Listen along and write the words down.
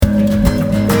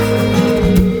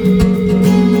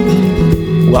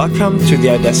Welcome to the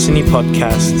iDestiny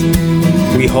podcast.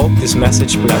 We hope this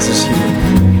message blesses you.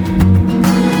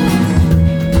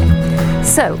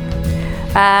 So,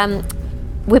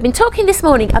 we've been talking this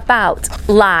morning about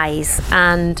lies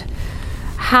and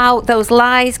how those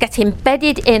lies get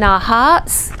embedded in our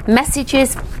hearts,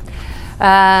 messages,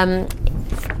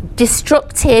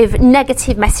 destructive,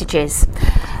 negative messages.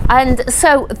 And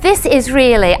so this is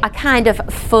really a kind of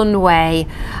fun way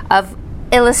of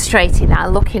illustrating that,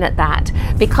 looking at that,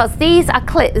 because these are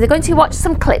clips. They're going to watch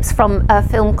some clips from a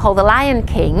film called The Lion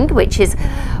King, which is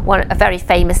a very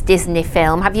famous Disney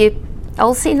film. Have you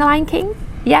all seen The Lion King?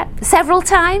 Yeah, several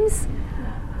times?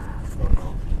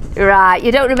 Right,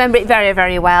 you don't remember it very,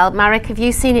 very well. Marek, have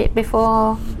you seen it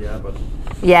before?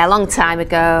 Yeah, a long time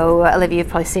ago. Olivia, you've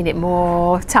probably seen it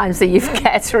more times than you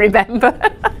care to remember.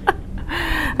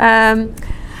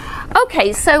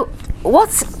 Okay, so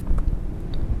what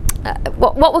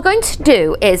we're going to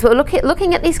do is we're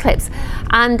looking at these clips,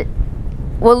 and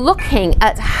we're looking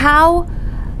at how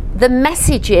the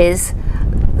messages,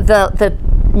 the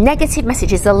negative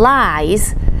messages, the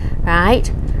lies,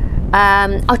 right,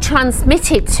 are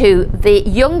transmitted to the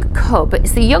young cub.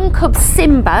 It's the young cub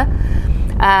Simba.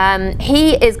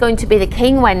 He is going to be the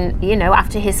king when,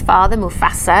 after his father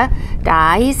Mufasa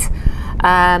dies.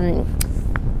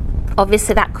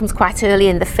 Obviously that comes quite early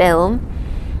in the film.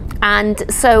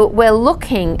 And so we're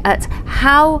looking at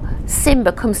how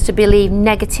Simba comes to believe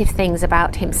negative things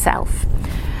about himself.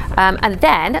 And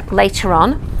then later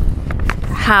on,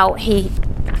 how he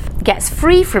gets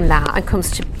free from that and comes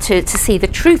to see the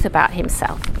truth about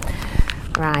himself.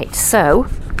 Right, so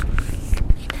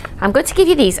I'm going to give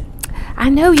you these. I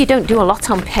know you don't do a lot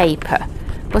on paper,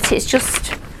 but it's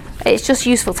just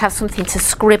useful to have something to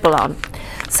scribble on.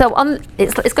 So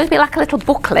it's going to be like a little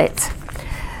booklet.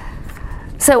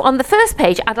 So on the first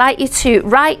page, I'd like you to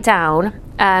write down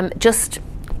just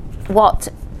what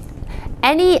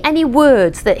any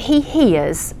words that he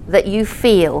hears that you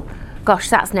feel, gosh,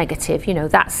 that's negative,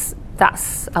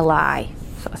 that's a lie,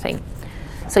 sort of thing.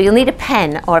 So you'll need a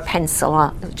pen or a pencil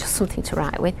or just something to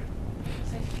write with.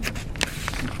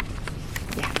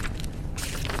 Yeah.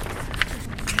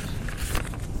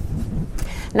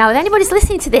 Now, if anybody's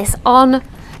listening to this on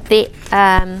the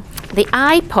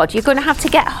iPod, you're going to have to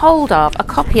get hold of a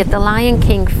copy of the Lion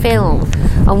King film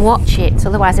and watch it,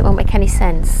 otherwise it won't make any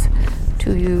sense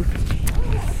to you.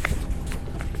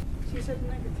 She said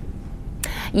negative.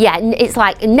 Yeah, it's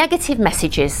like negative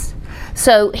messages.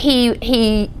 So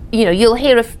he you'll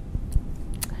hear of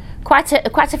quite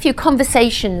a few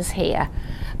conversations here,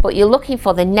 but you're looking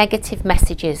for the negative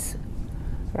messages,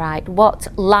 right? What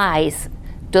lies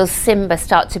does Simba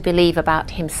start to believe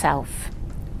about himself?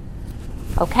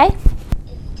 Okay? If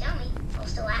you tell me, I'll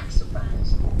still act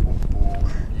surprised.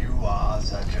 You are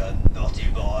such a naughty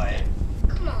boy.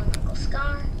 Come on, Uncle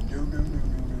Scar. No.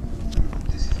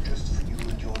 This is just for you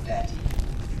and your daddy.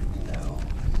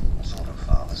 A sort of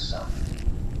father-son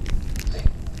thing.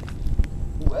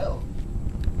 Well,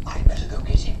 I'd better go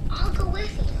get him. I'll go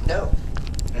with you. No.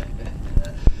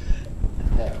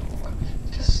 No.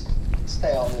 Just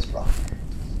stay on this rock.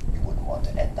 You wouldn't want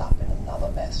to end up in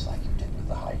another mess like you did with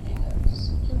the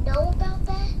hyenas. You know about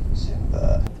that?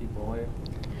 Simba. Boy,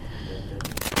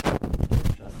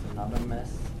 just another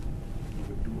mess he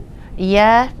would do.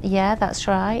 Yeah, that's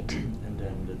right. And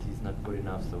then that he's not good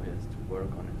enough, so he has to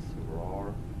work on his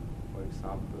roar, for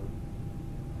example.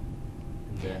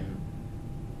 And then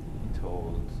he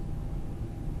told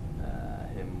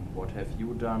him, "What have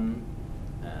you done?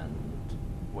 And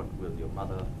what will your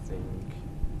mother think?"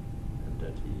 And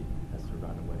that he has to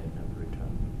run away and never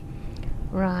return.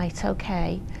 Right,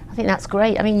 okay. I think that's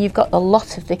great. I mean, you've got a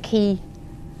lot of the key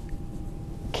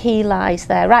lies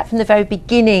there, right from the very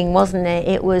beginning, wasn't it?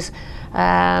 It was,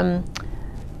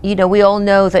 we all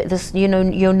know that there's,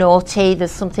 you're naughty,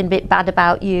 there's something a bit bad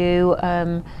about you,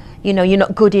 you're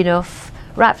not good enough,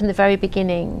 right from the very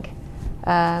beginning.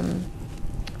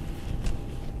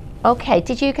 Okay,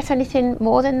 did you get anything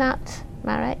more than that,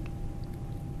 Marek?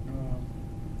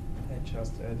 I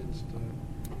just added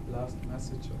the last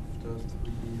message of the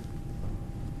three,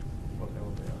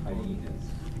 whatever they are.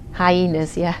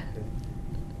 Hyenas, yeah.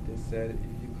 They said,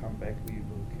 if you come back, we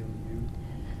will kill you.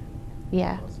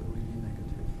 Yeah. It was really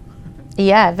negative.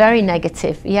 Yeah, very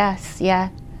negative, yes, yeah.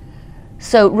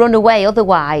 So run away,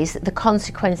 otherwise the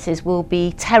consequences will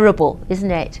be terrible,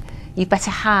 isn't it? You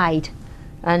better hide.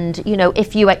 And,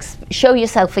 if you show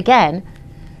yourself again,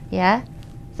 yeah,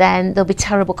 then there'll be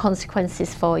terrible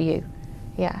consequences for you,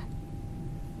 yeah.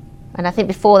 And I think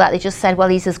before that they just said, well,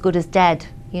 he's as good as dead,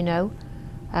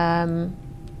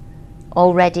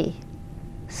 already.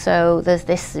 So there's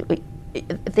this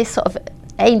sort of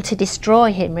aim to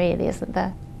destroy him, really, isn't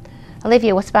there?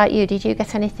 Olivia, what about you? Did you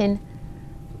get anything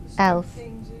else?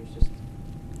 Things,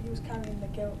 he was carrying the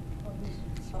guilt of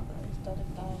the fact that his dad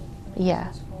had died. And it Yeah.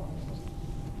 was his fault, and it wasn't his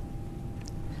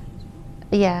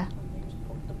fault. Yeah, And he was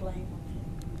put the blame on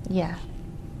him. yeah,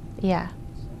 yeah. So,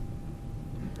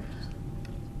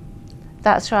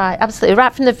 That's right, absolutely.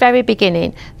 Right from the very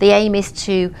beginning, the aim is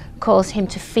to cause him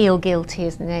to feel guilty,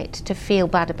 isn't it? To feel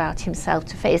bad about himself,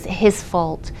 to feel it's his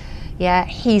fault. Yeah,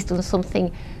 he's done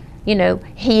something, you know,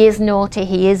 he is naughty,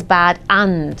 he is bad,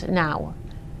 and now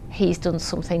he's done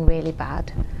something really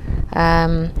bad.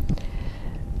 And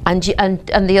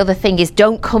the other thing is,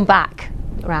 don't come back,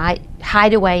 right?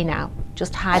 Hide away now.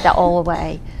 Just hide that all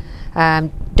away.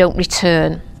 Don't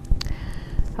return.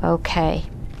 Okay.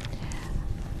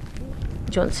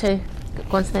 Do you want to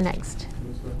go on to the next?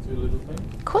 Just want to do a little thing.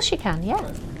 Of course you can,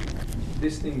 yeah.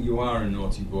 This thing, you are a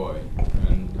naughty boy,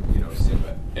 and you know,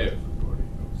 Simba, everybody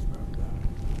knows about that.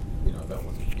 You know, that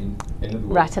was in other words,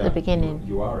 Right at the that beginning.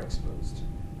 You are exposed.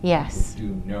 Yes.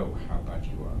 People do know how bad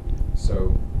you are.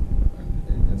 So,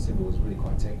 and Simba was really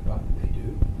quite taken aback. They do. You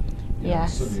know,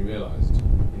 Yes. he suddenly realised,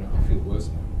 you know, I feel worse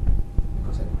now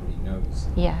because everybody knows.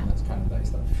 Yeah. And that's kind of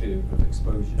that fear of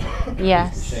exposure.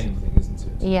 Yes. It's the shame thing, isn't it?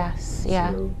 Yes,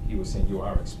 yeah. So he was saying you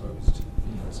are exposed.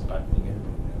 You know, it's a bad thing.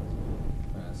 Everybody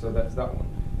knows. So that's that one.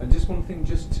 And just one thing,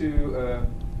 just to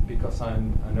because I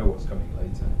know what's coming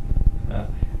later.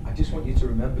 I just want you to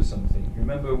remember something.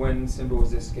 Remember when Simba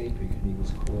was escaping and he was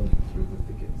crawling through the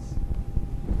thickets?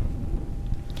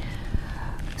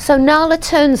 So Nala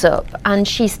turns up and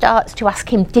she starts to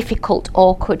ask him difficult,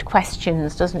 awkward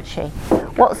questions, doesn't she?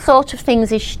 What sort of things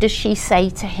does she say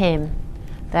to him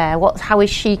there? How is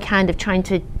she kind of trying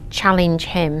to challenge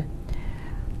him?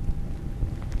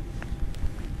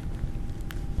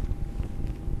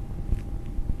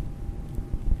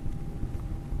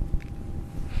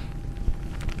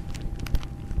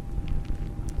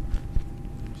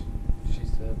 She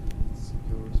said it's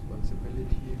your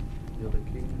responsibility, you're the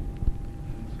king,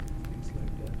 and things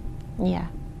like that. Yeah.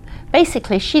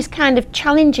 Basically, she's kind of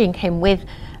challenging him with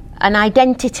an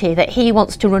identity that he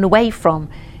wants to run away from,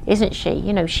 isn't she?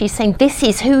 You know, she's saying, this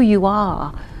is who you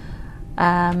are.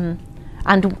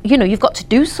 And, you know, you've got to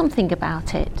do something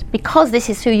about it. Because this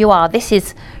is who you are, this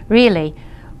is really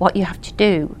what you have to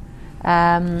do.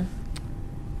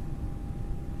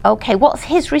 Okay, what's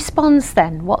his response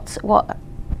then? What's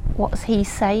he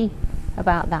say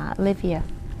about that, Olivia?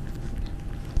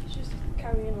 he's just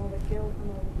carrying all the guilt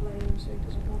and all the blame, so he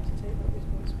doesn't want to take that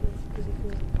responsibility because he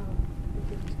feels he can't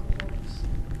because he's got all this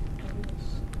illness.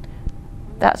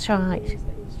 And That's the right. ways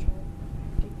that he's trying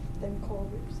to dig them core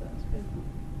roots that's been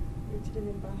rooted in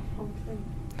him by the wrong thing.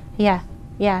 Yeah,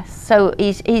 yes. So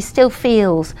he still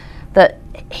feels that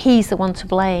he's the one to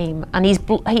blame, and he's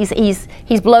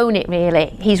blown it really.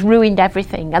 He's ruined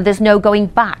everything, and there's no going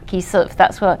back.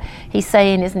 That's what he's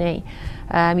saying, isn't he?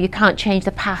 You can't change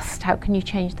the past. How can you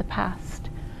change the past?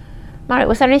 Marek,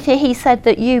 was there anything he said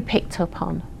that you picked up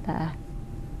on there?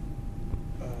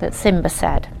 That Simba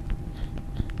said?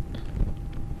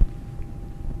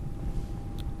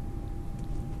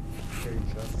 She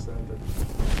just said that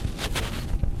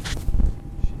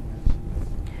she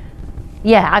mentioned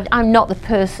Yeah, I'm not the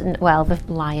person. Well, the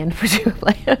lion,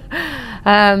 presumably.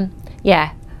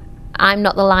 Yeah, I'm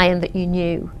not the lion that you knew.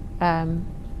 you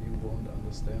won't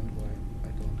understand why I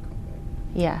don't come back.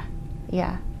 Yeah,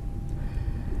 yeah.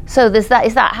 So is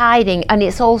that hiding, and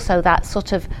it's also that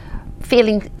sort of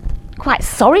feeling quite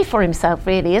sorry for himself,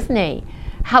 really, isn't he?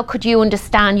 How could you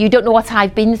understand? You don't know what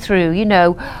I've been through, you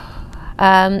know.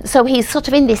 So he's sort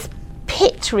of in this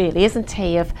pit, really, isn't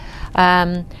he, of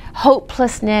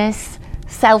hopelessness,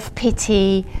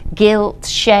 self-pity, guilt,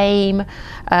 shame.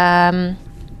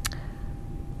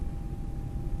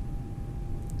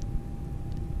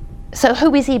 So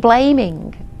who is he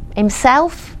blaming?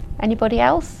 Himself? Anybody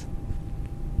else?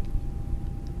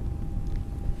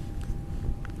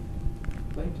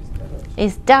 Blamed his dad, actually.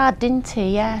 His dad, didn't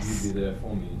he? Yes. You'd be there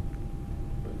for me,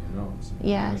 but you're not. So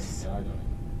Yes. He died on him.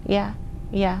 Yeah,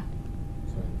 yeah.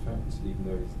 So in fact, even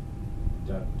though his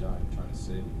dad died trying to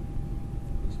save him,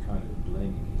 he's kind of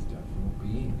blaming his dad for not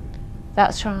being there.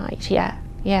 That's right. Yeah,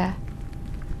 yeah.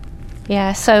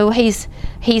 Yeah, so he's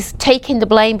taking the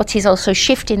blame, but he's also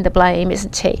shifting the blame,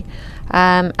 isn't he?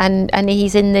 And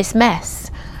he's in this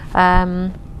mess.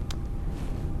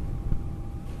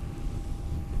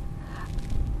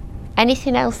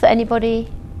 Anything else that anybody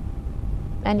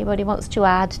wants to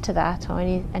add to that, or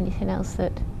anything else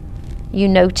that you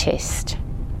noticed?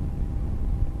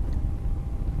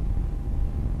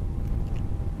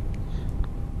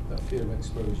 That fear of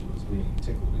exposure was being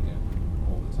tickled again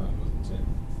all the the time, wasn't it?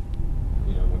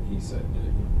 You know, when he said,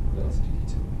 what else did he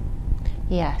tell me?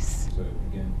 Yes. So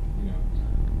again,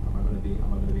 am I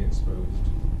going to be exposed?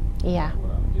 Yeah. To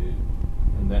what I'm doing?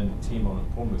 And then Timon and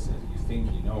Pumbaa says, you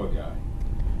think you know a guy.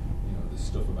 There's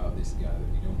stuff about this guy that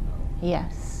we don't know.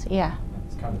 Yes. Yeah. And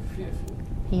that's kind of fearful.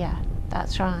 Yeah,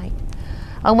 that's right.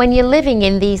 And when you're living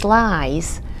in these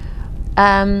lies,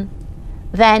 then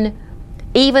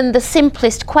even the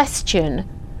simplest question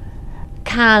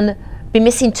can be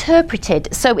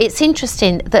misinterpreted. So it's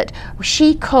interesting that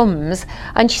she comes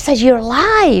and she says, you're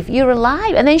alive,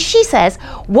 and then she says,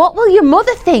 what will your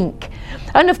mother think?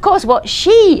 And of course what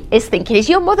she is thinking is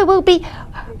your mother will be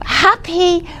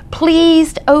happy,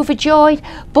 pleased, overjoyed.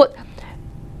 But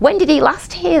when did he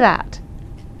last hear that?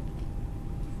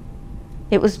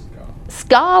 It was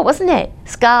Scar, wasn't it?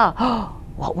 Scar. Oh,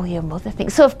 what will your mother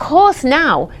think? So of course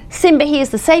now Simba hears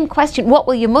the same question, what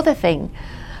will your mother think?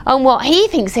 And what he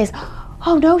thinks is,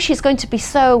 oh no, she's going to be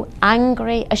so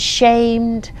angry,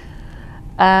 ashamed.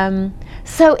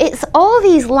 So it's all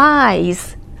these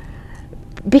lies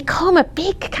become a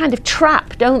big kind of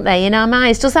trap, don't they, in our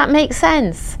minds? Does that make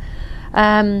sense?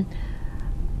 And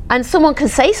someone can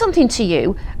say something to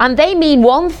you and they mean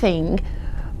one thing,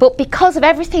 but because of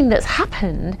everything that's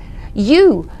happened,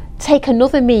 you take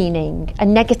another meaning, a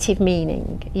negative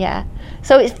meaning. Yeah.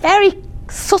 So it's very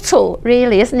subtle,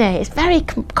 really, isn't it? It's very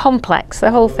complex,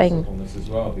 the whole thing. Subtleness as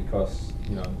well, because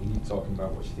he's talking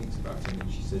about what she thinks about him,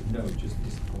 and she said, no, just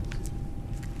disappointed.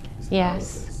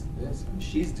 Yes. Yes, and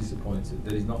she's disappointed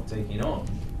that he's not taking on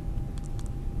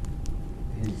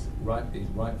his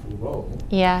rightful role.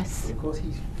 Yes. But of course,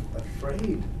 he's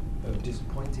afraid of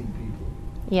disappointing people.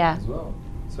 Yeah. As well.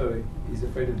 So he's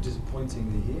afraid of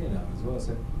disappointing the here now as well.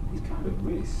 So he's kind of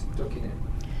really stuck in it.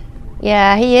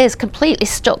 Yeah, he is completely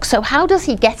stuck. So how does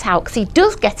he get out? Because he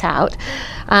does get out.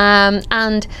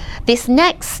 And this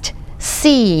next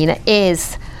scene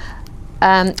is,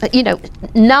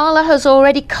 Nala has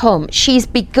already come. She's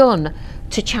begun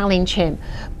to challenge him.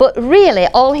 But really,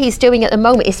 all he's doing at the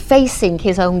moment is facing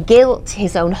his own guilt,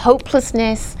 his own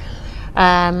hopelessness,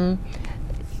 the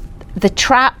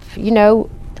trap,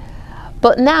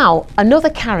 But now another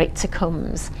character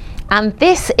comes. And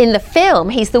this, in the film,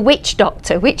 he's the witch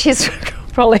doctor, which is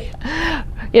probably,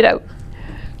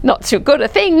 not too good a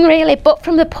thing, really. But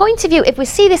from the point of view, if we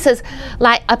see this as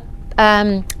like a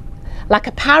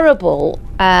parable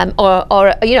or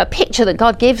a picture that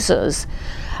God gives us,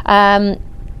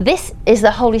 this is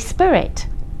the Holy Spirit.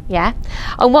 Yeah.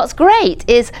 And what's great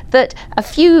is that a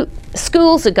few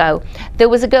schools ago, there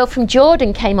was a girl from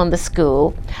Jordan came on the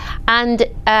school, and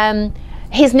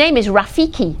his name is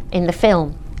Rafiki in the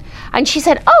film. And she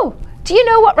said, oh, do you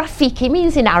know what Rafiki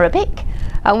means in Arabic?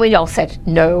 And we all said,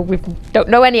 no, we don't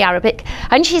know any Arabic.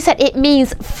 And she said, it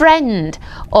means friend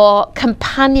or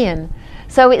companion.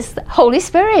 So it's the Holy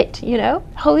Spirit,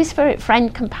 Holy Spirit,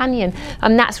 friend, companion.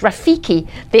 And that's Rafiki,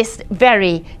 this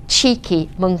very cheeky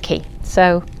monkey.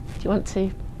 So do you want to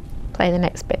play the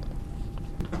next bit?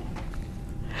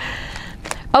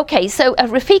 Okay, so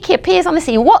Rafiki appears on the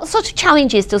scene. What sort of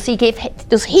challenges does he give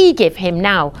him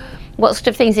now? What sort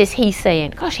of things is he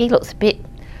saying? Gosh, he looks a bit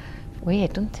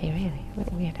weird, doesn't he, really? A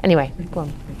bit weird. Anyway, go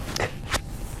on.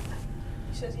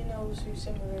 He says he knows who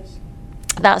Simba is.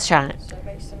 That's right. So it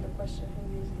makes Simba question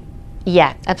who is he.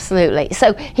 Yeah, absolutely.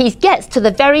 So he gets to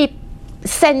the very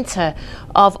centre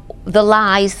of the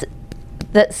lies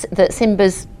that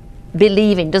Simba's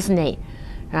believing, doesn't he?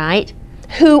 Right?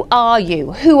 Who are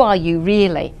you? Who are you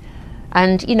really?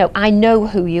 And, I know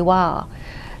who you are.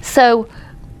 So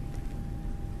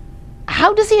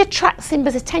how does he attract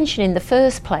Simba's attention in the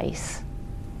first place?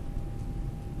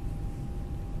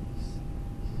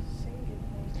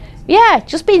 Yeah,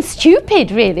 just being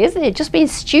stupid, really, isn't it? Just being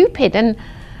stupid. And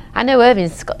I know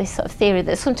Irving's got this sort of theory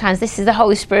that sometimes this is the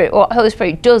Holy Spirit. What Holy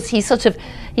Spirit does, he sort of,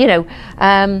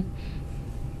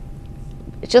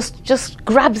 just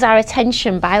grabs our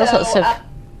attention by all sorts of.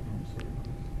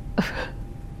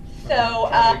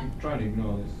 Try and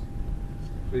ignore this.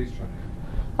 Please try.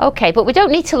 Okay, but we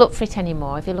don't need to look for it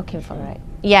anymore if you're looking for it.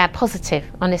 Yeah, positive,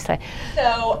 honestly.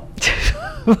 So.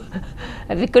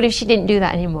 It'd be good if she didn't do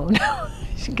that anymore. No,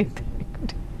 she could.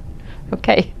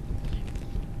 Okay.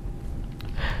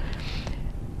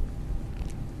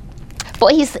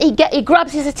 But he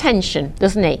grabs his attention,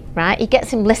 doesn't he? Right? He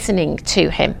gets him listening to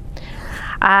him.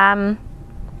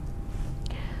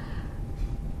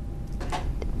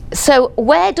 So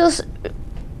where does?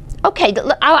 Okay,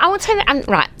 I want to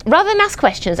right. Rather than ask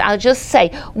questions, I'll just say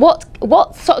what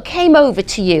sort of came over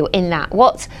to you in that.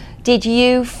 What did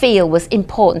you feel was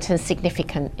important and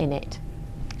significant in it?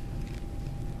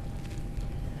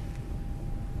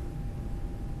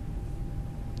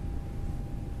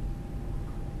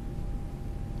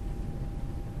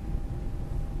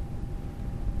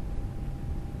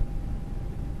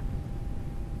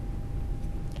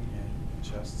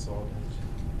 just saw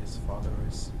that his father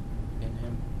is in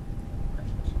him and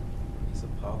he's a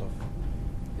part of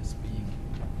his being.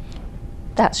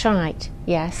 That's right.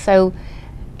 Yeah. So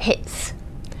it's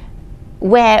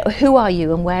who are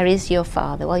you and where is your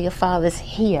father? Well, your father's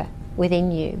here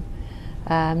within you,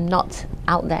 not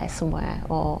out there somewhere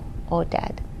or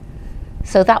dead.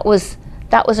 So that was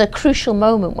a crucial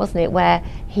moment, wasn't it, where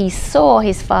he saw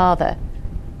his father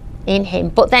in him,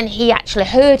 but then he actually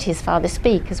heard his father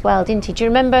speak as well, didn't he? Do you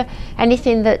remember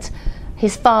anything that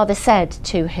his father said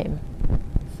to him?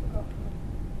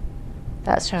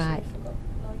 That's right.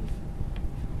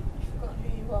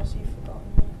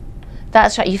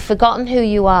 That's right, you've forgotten who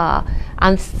you are,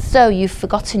 and so you've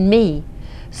forgotten me.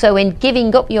 So in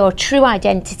giving up your true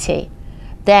identity,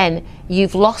 then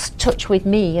you've lost touch with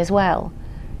me as well,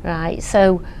 right?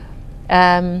 So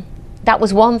that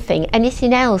was one thing.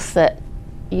 Anything else that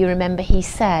you remember he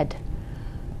said?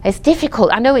 It's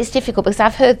difficult. I know it's difficult because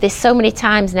I've heard this so many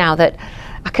times now that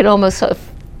I can almost sort of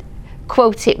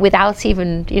quote it without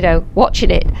even,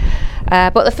 watching it.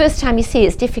 But the first time you see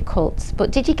it's difficult.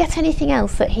 But did you get anything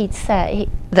else that he'd said,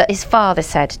 that his father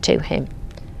said to him?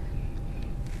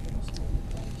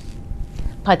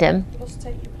 Pardon? You must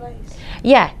take your place.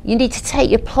 Yeah, you need to take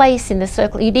your place in the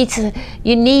circle. You need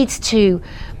to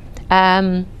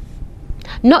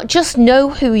not just know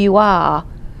who you are,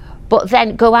 but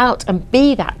then go out and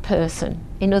be that person.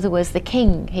 In other words, the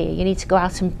king here. You need to go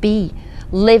out and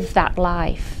live that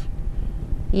life.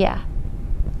 Yeah.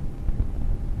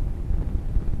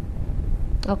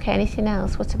 Okay, anything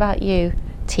else? What about you,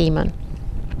 Timon?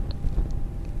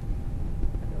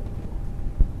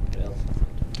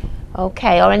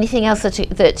 Okay, or anything else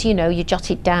that you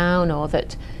jotted down or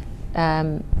that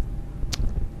that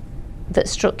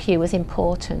struck you as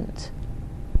important?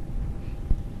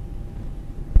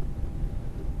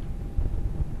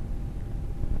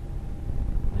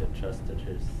 Yeah, just that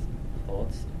his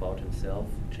thoughts about himself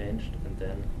changed, and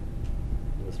then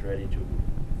he was ready to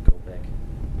go back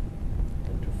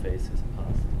and to face his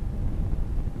past,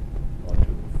 or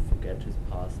to forget his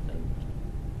past and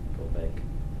go back.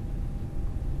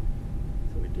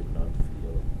 So he did not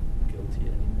feel guilty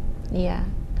anymore.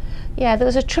 Yeah, there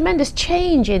was a tremendous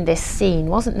change in this scene,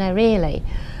 wasn't there, really?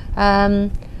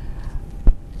 And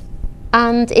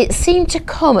it seemed to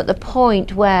come at the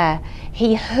point where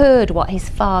he heard what his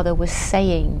father was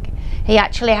saying. He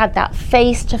actually had that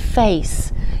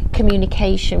face-to-face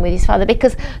communication with his father,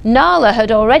 because Nala had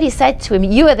already said to him,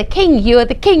 "You are the king, you are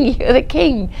the king, you are the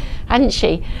king," hadn't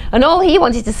she? And all he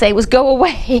wanted to say was, "Go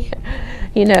away,"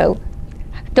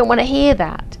 don't want to hear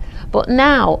that. But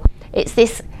now it's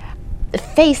this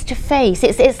face-to-face.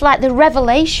 It's like the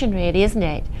revelation, really, isn't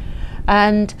it?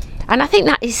 And I think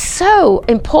that is so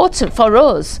important for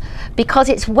us, because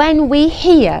it's when we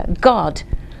hear God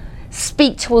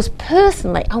speak to us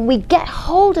personally and we get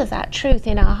hold of that truth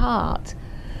in our heart,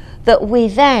 that we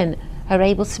then are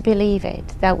able to believe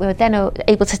it, that we're then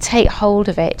able to take hold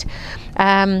of it.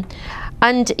 And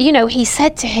he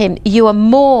said to him, "You are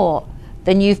more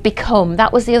than you've become."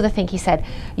 That was the other thing he said.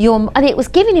 And it was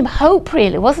giving him hope,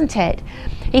 really, wasn't it?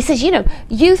 He says,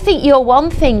 you think you're one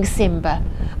thing, Simba,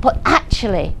 but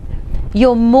actually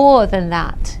you're more than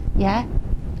that. Yeah,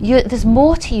 there's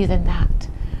more to you than that.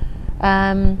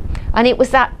 And it was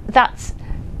that's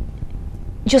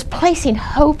just placing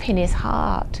hope in his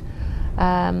heart,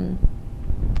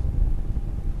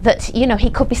 that he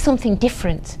could be something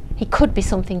different. He could be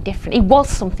something different. He was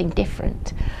something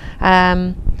different.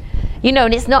 And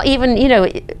it's not even,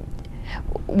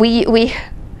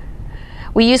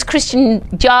 we use Christian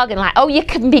jargon like, "Oh, you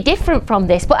can be different from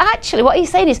this," but actually what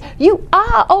he's saying is, you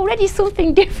are already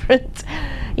something different.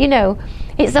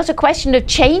 It's not a question of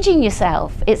changing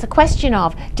yourself. It's a question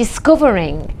of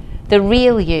discovering the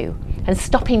real you and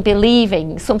stopping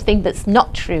believing something that's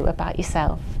not true about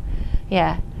yourself.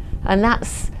 Yeah, and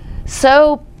that's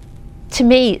so, to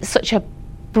me, such a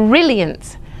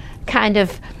brilliant kind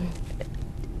of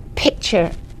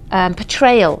picture,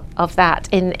 portrayal of that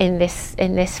in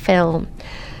this film.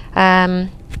 I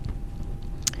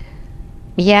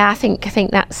think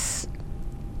that's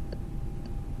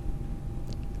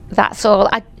all.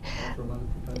 Of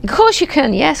course you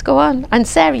can. Yes, go on. And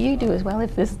Sarah, you do as well.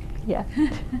 If there's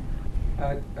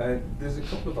There's a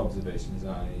couple of observations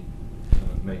I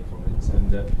make from it,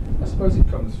 and I suppose it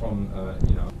comes from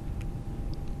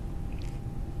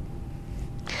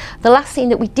The last scene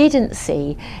that we didn't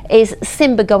see is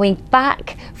Simba going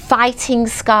back, fighting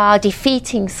Scar,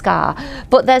 defeating Scar.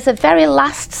 But there's a very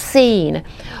last scene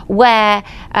where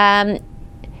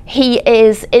he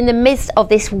is in the midst of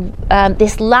this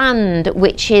land,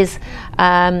 which is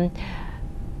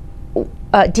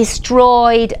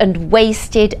destroyed and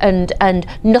wasted, and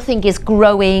nothing is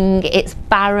growing. It's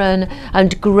barren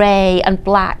and grey and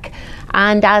black.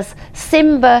 And as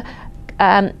Simba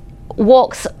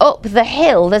walks up the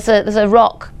hill, there's a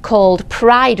rock called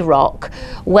Pride Rock,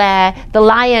 where the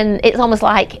lion, it's almost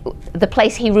like the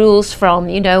place he rules from,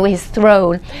 you know, his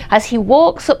throne. As he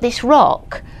walks up this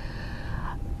rock,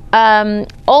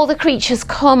 all the creatures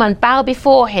come and bow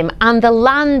before him, and the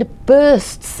land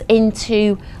bursts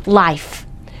into life.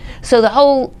 So the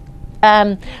whole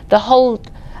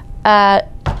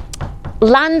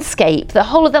landscape, the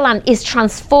whole of the land is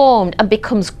transformed and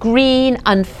becomes green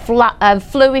and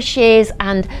flourishes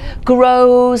and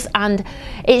grows, and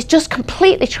it's just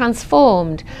completely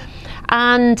transformed.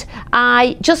 And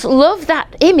I just love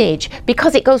that image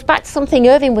because it goes back to something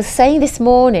Irving was saying this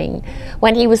morning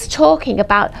when he was talking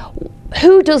about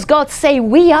who does God say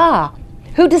we are?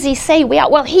 Who does he say we are?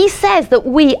 Well, he says that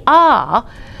we are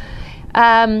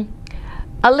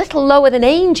a little lower than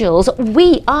angels.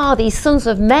 We are these sons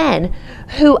of men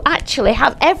who actually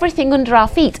have everything under our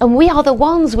feet, and we are the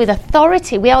ones with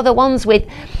authority. We are the ones with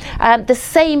the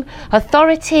same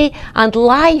authority and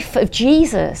life of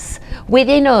Jesus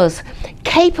within us,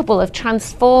 capable of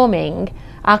transforming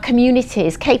our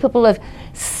communities, capable of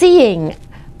seeing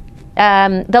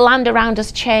the land around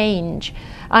us change.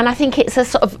 And I think it's a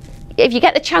sort of, if you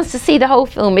get the chance to see the whole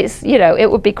film, it's, you know, it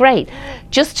would be great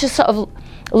just to sort of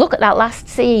look at that last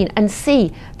scene and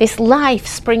see this life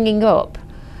springing up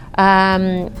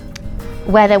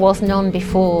where there was none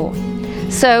before.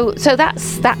 So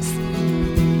that's.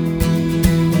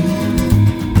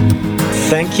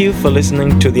 Thank you for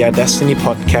listening to the iDestiny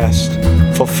podcast.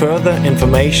 For further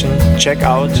information, check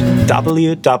out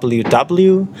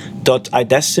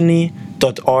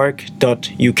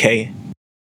www.idestiny.org.uk.